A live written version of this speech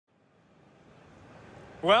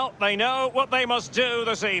Well, they know what they must do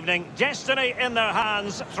this evening. Destiny in their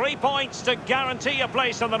hands. 3 points to guarantee a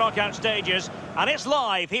place in the knockout stages. And it's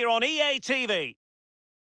live here on EA TV.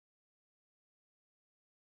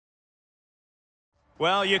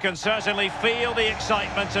 Well, you can certainly feel the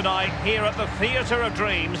excitement tonight here at the Theatre of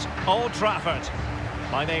Dreams, Old Trafford.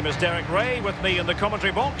 My name is Derek Ray. With me in the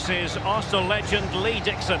commentary box is Arsenal legend Lee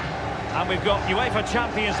Dixon. And we've got UEFA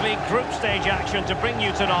Champions League group stage action to bring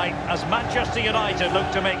you tonight as Manchester United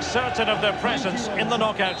look to make certain of their presence in the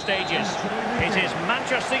knockout stages. It is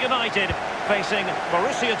Manchester United facing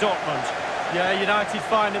Borussia Dortmund. Yeah, United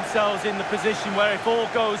find themselves in the position where if all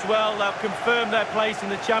goes well, they'll confirm their place in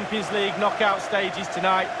the Champions League knockout stages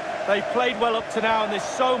tonight. They've played well up to now and there's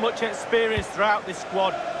so much experience throughout this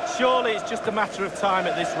squad. Surely it's just a matter of time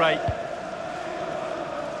at this rate.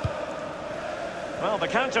 Well, the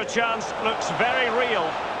counter chance looks very real.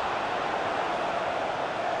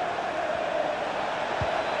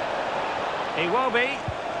 Iwobi.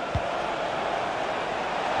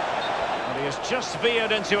 And he has just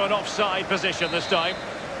veered into an offside position this time.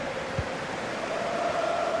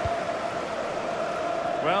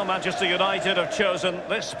 Well, Manchester United have chosen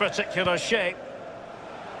this particular shape.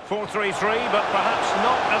 4-3-3, but perhaps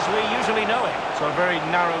not as we usually know it. So a very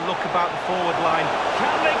narrow look about the forward line.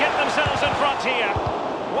 Can they get themselves in front here?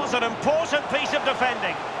 Was an important piece of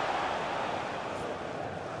defending.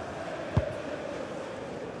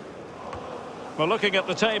 Well, looking at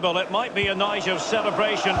the table, it might be a night of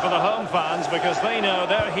celebration for the home fans because they know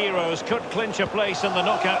their heroes could clinch a place in the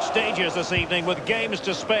knockout stages this evening with games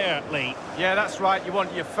to spare, Lee. Yeah, that's right. You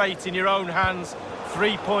want your fate in your own hands.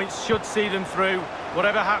 3 points should see them through,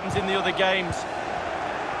 whatever happens in the other games.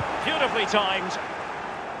 Beautifully timed.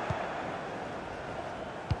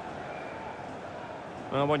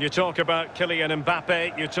 Well, when you talk about Kylian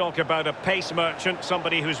Mbappe, you talk about a pace merchant,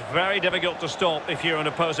 somebody who's very difficult to stop if you're an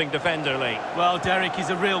opposing defender, Lee. Well, Derek is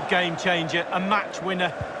a real game changer, a match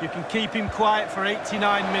winner. You can keep him quiet for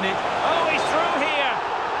 89 minutes. Oh, he's through here!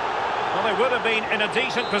 Well, they would have been in a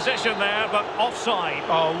decent position there, but offside.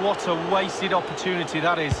 Oh, what a wasted opportunity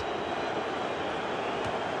that is.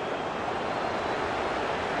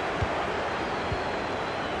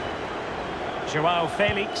 Joao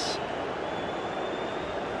Felix.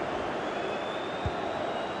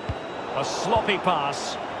 A sloppy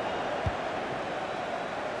pass.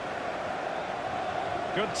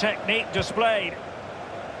 Good technique displayed.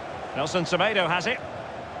 Nelson Semedo has it.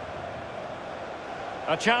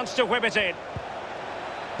 A chance to whip it in.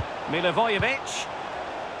 Milivojevic.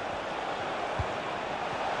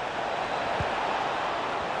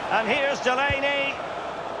 And here's Delaney.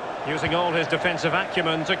 Using all his defensive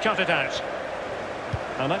acumen to cut it out.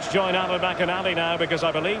 And let's join Alan McInally now because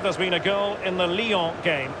I believe there's been a goal in the Lyon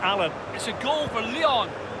game. Alan. It's a goal for Lyon.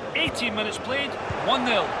 18 minutes played,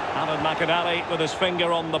 1-0. Alan McInally with his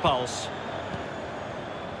finger on the pulse.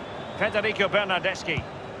 Federico Bernardeschi.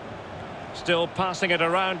 Still passing it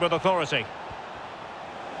around with authority.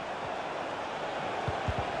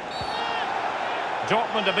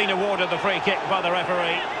 Dortmund have been awarded the free kick by the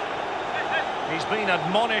referee. He's been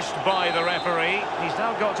admonished by the referee. He's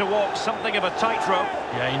now got to walk something of a tightrope.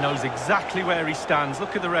 Yeah, he knows exactly where he stands.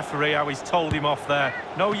 Look at the referee, how he's told him off there.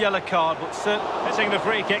 No yellow card, but certainly... Hitting the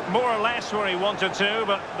free kick more or less where he wanted to,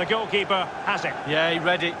 but the goalkeeper has it. Yeah, he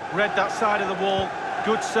read it. Read that side of the wall.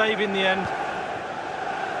 Good save in the end.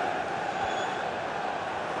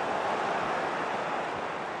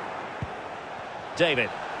 David.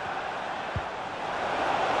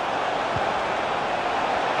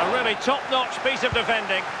 A really top-notch piece of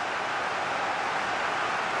defending.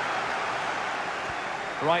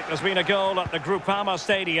 Right, there's been a goal at the Groupama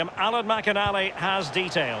Stadium. Alan McInally has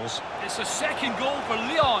details. It's a second goal for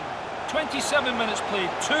Lyon. 27 minutes played,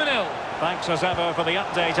 2-0. Thanks as ever for the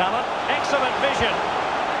update, Alan. Excellent vision.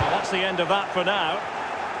 Well, that's the end of that for now.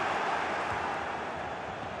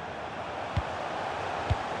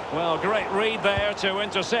 Well, great read there to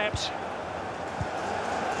intercept.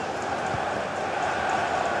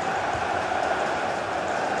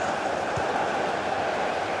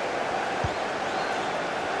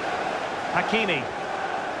 Hakimi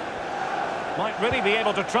might really be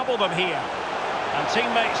able to trouble them here, and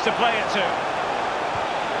teammates to play it to.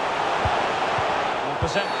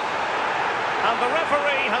 And the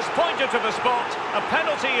referee has pointed to the spot. A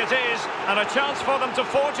penalty it is, and a chance for them to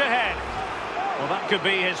forge ahead. Well, that could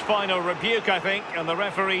be his final rebuke, I think, and the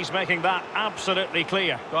referee's making that absolutely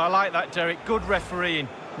clear. Well, I like that, Derek. Good refereeing.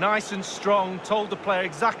 Nice and strong, told the player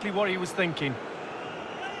exactly what he was thinking.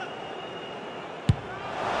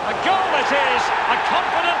 A goal it is! A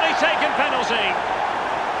confidently taken penalty.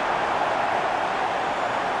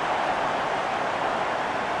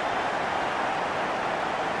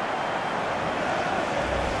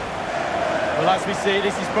 Well, as we see,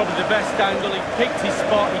 this is probably the best angle. He picked his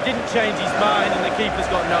spot, he didn't change his mind, and the keeper's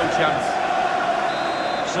got no chance.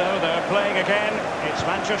 So they're playing again. It's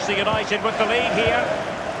Manchester United with the lead here.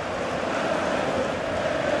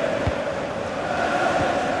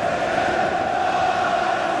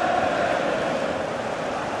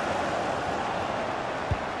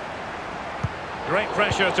 Great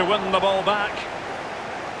pressure to win the ball back.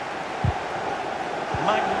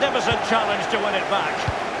 Magnificent challenge to win it back.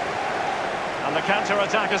 And the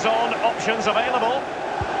counter-attack is on. Options available.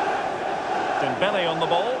 Dembele on the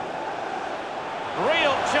ball.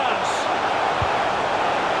 Real chance.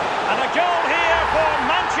 And a goal here for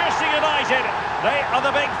Manchester United. They are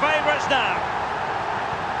the big favourites now.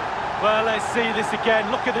 Well, let's see this again.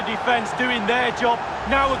 Look at the defence doing their job.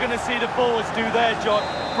 Now we're going to see the forwards do their job.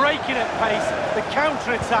 Breaking at pace. The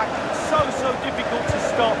counter-attack, so difficult to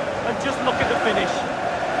stop. And just look at the finish.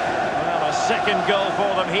 Well, a second goal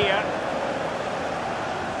for them here.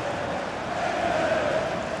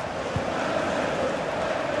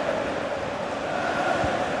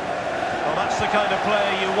 Well, that's the kind of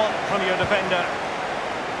play you want from your defender.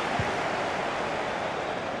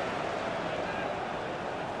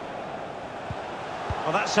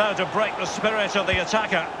 Well, that's how to break the spirit of the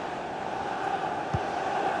attacker.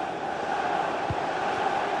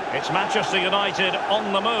 It's Manchester United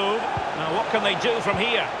on the move. Now, what can they do from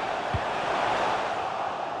here?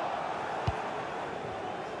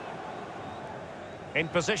 In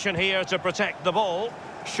position here to protect the ball.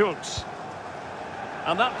 Schultz.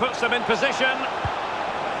 And that puts them in position.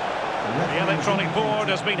 The electronic board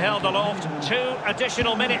has been held aloft. 2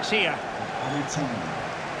 additional minutes here.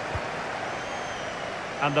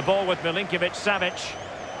 And the ball with Milinkovic-Savic.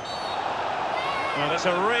 Well, it's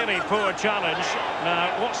a really poor challenge.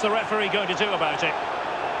 Now, what's the referee going to do about it?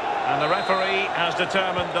 And the referee has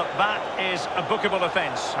determined that that is a bookable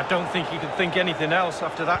offence. I don't think he could think anything else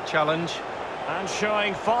after that challenge. And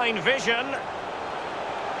showing fine vision.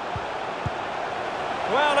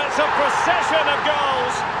 Well, it's a procession of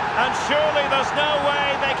goals. And surely there's no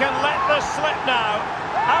way they can let this slip now.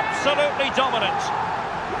 Absolutely dominant.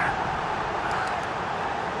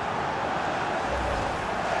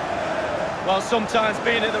 Well, sometimes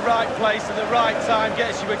being at the right place at the right time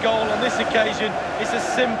gets you a goal. On this occasion, it's a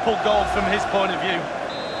simple goal from his point of view.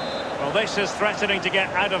 Well, this is threatening to get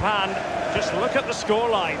out of hand. Just look at the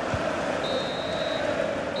scoreline.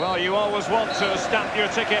 Well, you always want to stamp your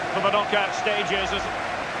ticket for the knockout stages.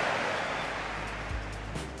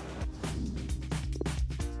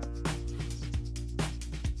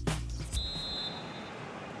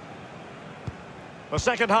 The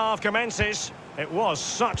second half commences. It was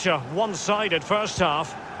such a one-sided first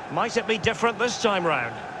half. Might it be different this time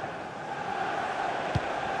round?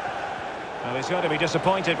 Well, he's going to be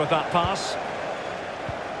disappointed with that pass.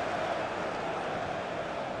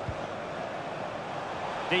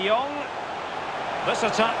 De Jong. This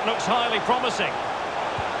attack looks highly promising.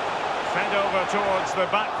 Fed over towards the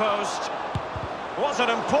back post. What an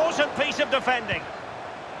important piece of defending.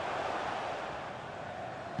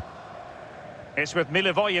 It's with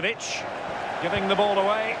Milivojevic. Giving the ball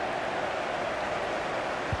away.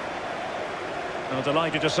 Well,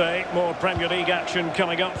 delighted to say, more Premier League action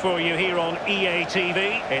coming up for you here on EA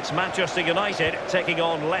TV. It's Manchester United taking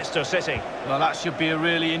on Leicester City. Well, that should be a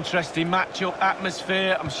really interesting matchup.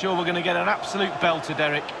 Atmosphere, I'm sure we're going to get an absolute belter,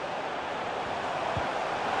 Derek.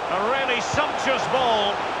 A really sumptuous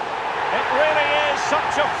ball. It really is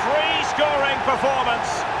such a free-scoring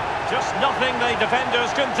performance. Just nothing the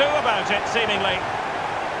defenders can do about it, seemingly.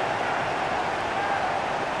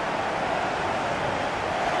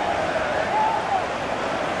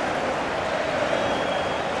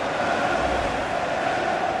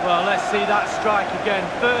 Well, let's see that strike again.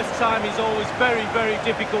 First time is always very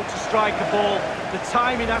difficult to strike a ball. The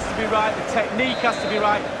timing has to be right, the technique has to be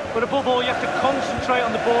right, but above all, you have to concentrate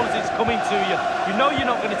on the ball as it's coming to you. You know you're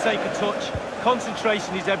not going to take a touch.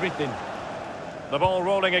 Concentration is everything. The ball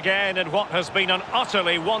rolling again in what has been an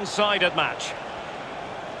utterly one-sided match.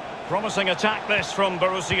 Promising attack this from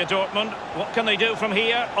Borussia Dortmund. What can they do from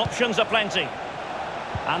here? Options are plenty.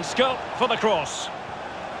 And scope for the cross.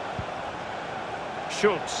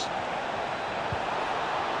 Schultz.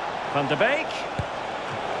 Van de Beek.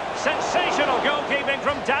 Sensational goalkeeping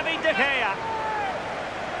from David De Gea.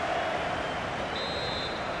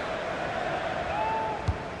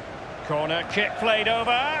 Corner kick played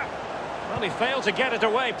over. Well, he failed to get it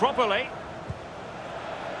away properly.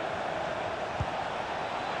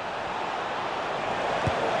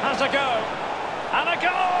 Has a go. And a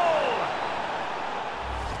goal!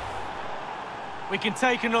 We can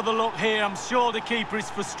take another look here. I'm sure the keeper is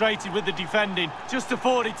frustrated with the defending. Just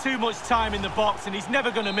afforded too much time in the box, and he's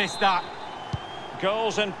never going to miss that.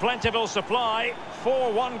 Goals in plentiful supply.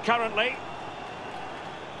 4-1 currently.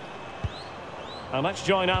 And let's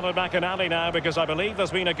join Alan McInally now, because I believe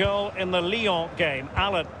there's been a goal in the Lyon game.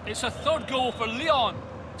 Alan. It's a third goal for Lyon.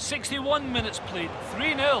 61 minutes played,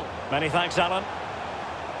 3-0. Many thanks, Alan.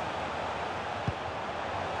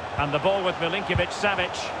 And the ball with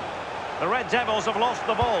Milinkovic-Savic. The Red Devils have lost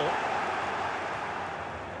the ball.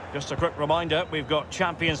 Just a quick reminder, we've got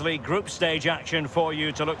Champions League group stage action for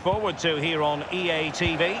you to look forward to here on EA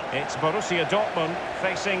TV. It's Borussia Dortmund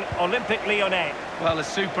facing Olympique Lyonnais. Well, a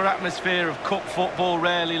super atmosphere of cup football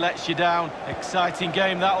rarely lets you down. Exciting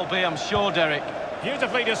game that'll be, I'm sure, Derek.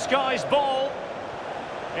 Beautifully disguised ball.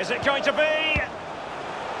 Is it going to be?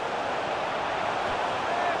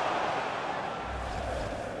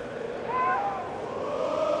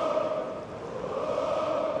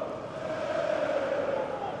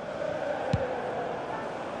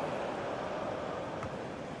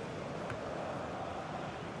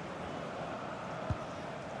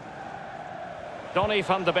 Donny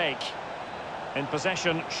van de Beek. In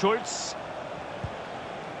possession, Schultz.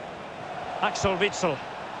 Axel Witsel.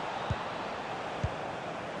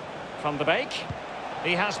 Van de Beek.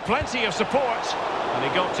 He has plenty of support. And he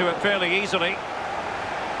got to it fairly easily.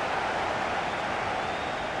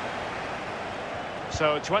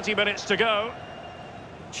 So 20 minutes to go.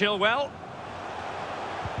 Chilwell.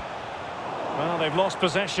 Well, they've lost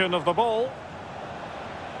possession of the ball.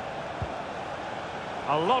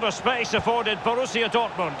 A lot of space afforded Borussia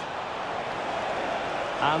Dortmund.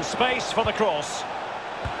 And space for the cross.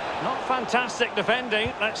 Not fantastic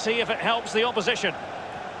defending. Let's see if it helps the opposition.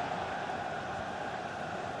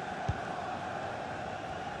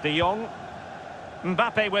 De Jong.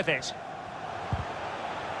 Mbappe with it.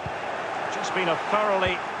 Just been a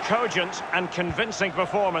thoroughly cogent and convincing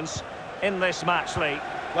performance in this match, Lee.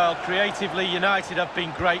 Well, creatively, United have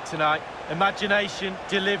been great tonight. Imagination,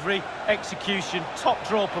 delivery, execution, top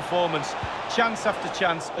draw performance. Chance after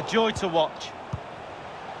chance, a joy to watch.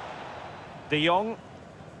 De Jong.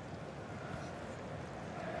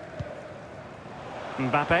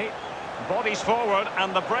 Mbappe. Bodies forward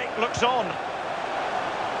and the break looks on.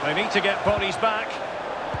 They need to get bodies back.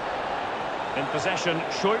 In possession,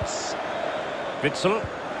 Schultz. Witsel.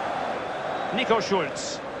 Nico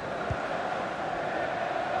Schultz.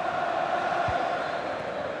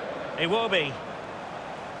 Iwobi.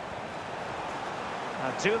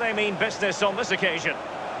 Do they mean business on this occasion?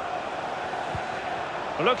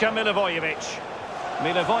 Luka Milivojevic.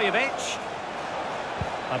 Milivojevic.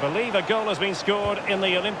 I believe a goal has been scored in the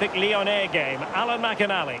Olympique Lyonnais game. Alan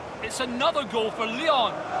McInally. It's another goal for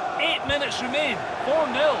Lyon. 8 minutes remain.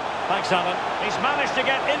 4-0. Thanks, Alan. He's managed to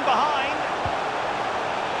get in behind.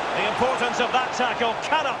 The importance of that tackle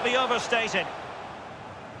cannot be overstated.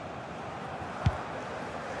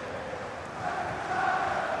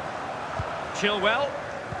 Chilwell.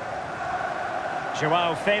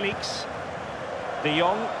 Joao Felix. De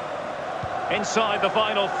Jong. Inside the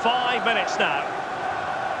final 5 minutes now.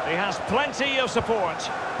 He has plenty of support.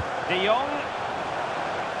 De Jong.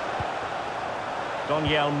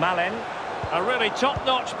 Daniel Malen. A really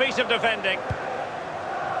top-notch piece of defending.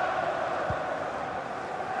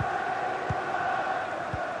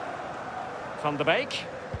 Van de Beek.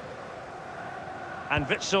 And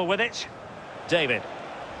Witsel with it. David.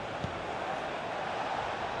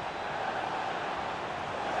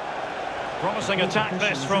 Promising attack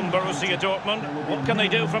this from Borussia Dortmund. What can they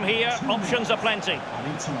do from here? Options are plenty.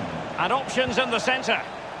 And options in the centre.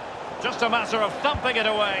 Just a matter of thumping it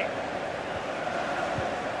away.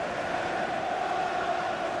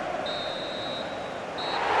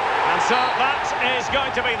 And so that is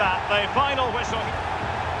going to be that. The final whistle.